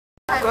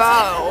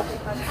Go.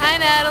 Hi,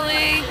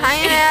 Natalie.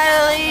 Hi,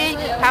 Natalie.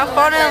 Have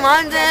fun in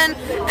London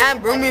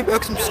and bring me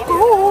back some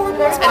scores.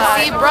 And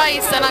see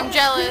Bryce, and I'm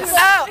jealous.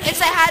 Oh, it's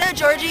a hi to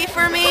Georgie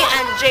for me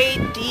and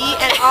JD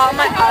and all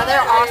my other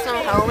awesome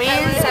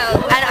homies.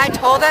 And I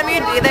told them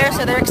you'd be there,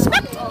 so they're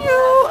expecting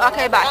you.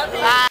 Okay, bye.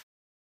 Bye.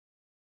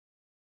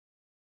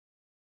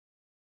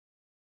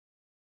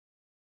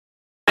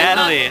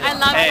 Natalie, I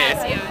love hey,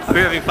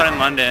 we're having fun in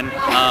London.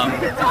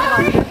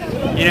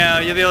 You know,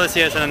 you'll be able to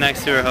see us on the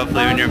next tour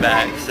hopefully when you're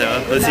back,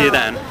 so we'll see you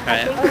then,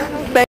 alright?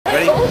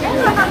 Ready?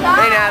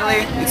 Hey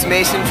Natalie, it's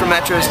Mason from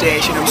Metro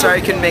Station. I'm sorry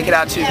you couldn't make it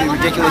out to the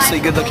ridiculously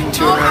good-looking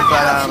tour,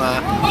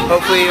 but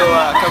hopefully you'll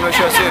come to a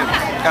show soon.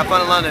 Have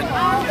fun in London.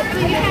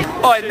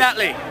 Oi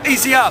Natalie,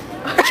 easy up.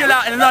 Chill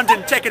out in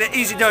London, taking it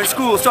easy during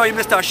school. Sorry you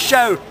missed our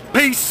show.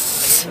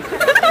 Peace.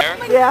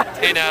 Yeah.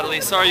 Hey Natalie,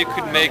 sorry you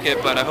couldn't make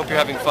it, but I hope you're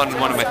having fun in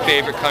one of my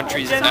favorite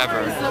countries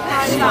ever.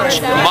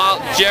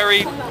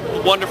 Jerry,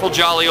 wonderful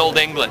jolly old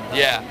England,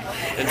 yeah.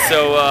 And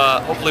so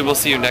hopefully we'll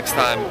see you next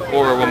time,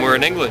 or when we're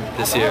in England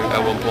this year at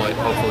one point,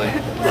 hopefully.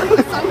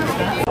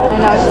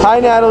 Hi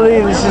Natalie,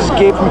 this is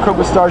Gabe from Cook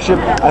with Starship.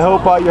 I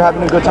hope you're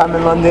having a good time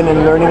in London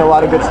and learning a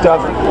lot of good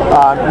stuff.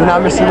 You're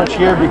not missing much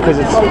here because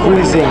it's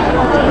freezing,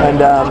 and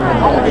that's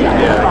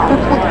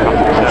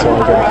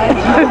all I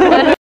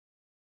got.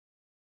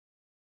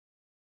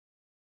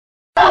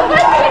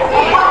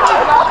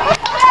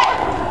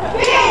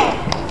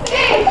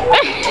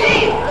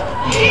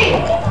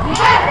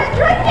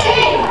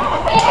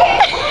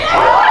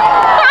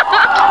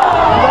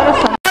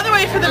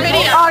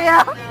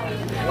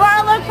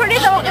 Pretty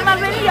though in my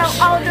video,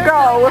 I'll just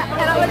go.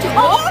 And I'll let you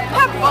more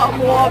pepper,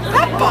 more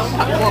pepper,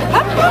 more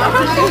pepper.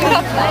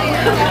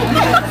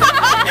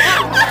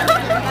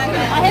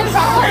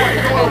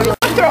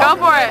 Go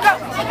for it.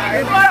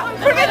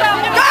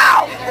 Go!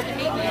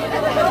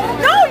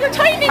 No, you're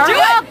tiny. Do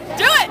it.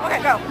 Do it.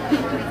 Okay, go.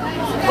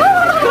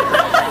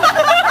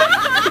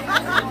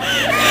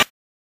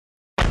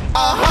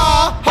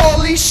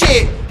 Holy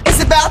shit.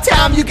 It's about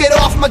time you get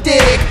off my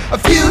dick. A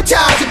few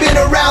times you've been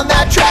around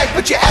that track,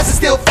 but your ass is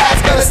still fat,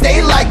 it's gonna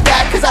stay like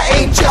that. Cause I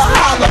ain't your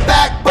holla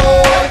back boy.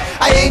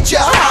 I ain't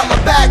your holla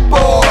back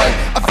boy.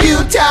 A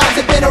few times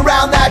you've been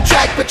around that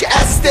track, but your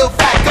ass is still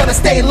fat, gonna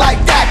stay like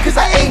that. Cause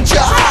I ain't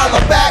your holla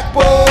back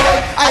boy.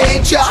 I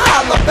ain't your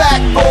holla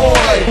back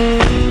boy.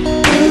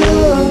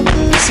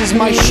 This is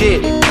my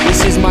shit.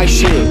 This is my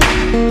shit.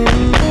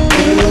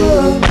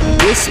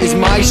 This is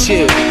my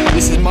shit.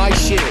 This is my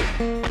shit.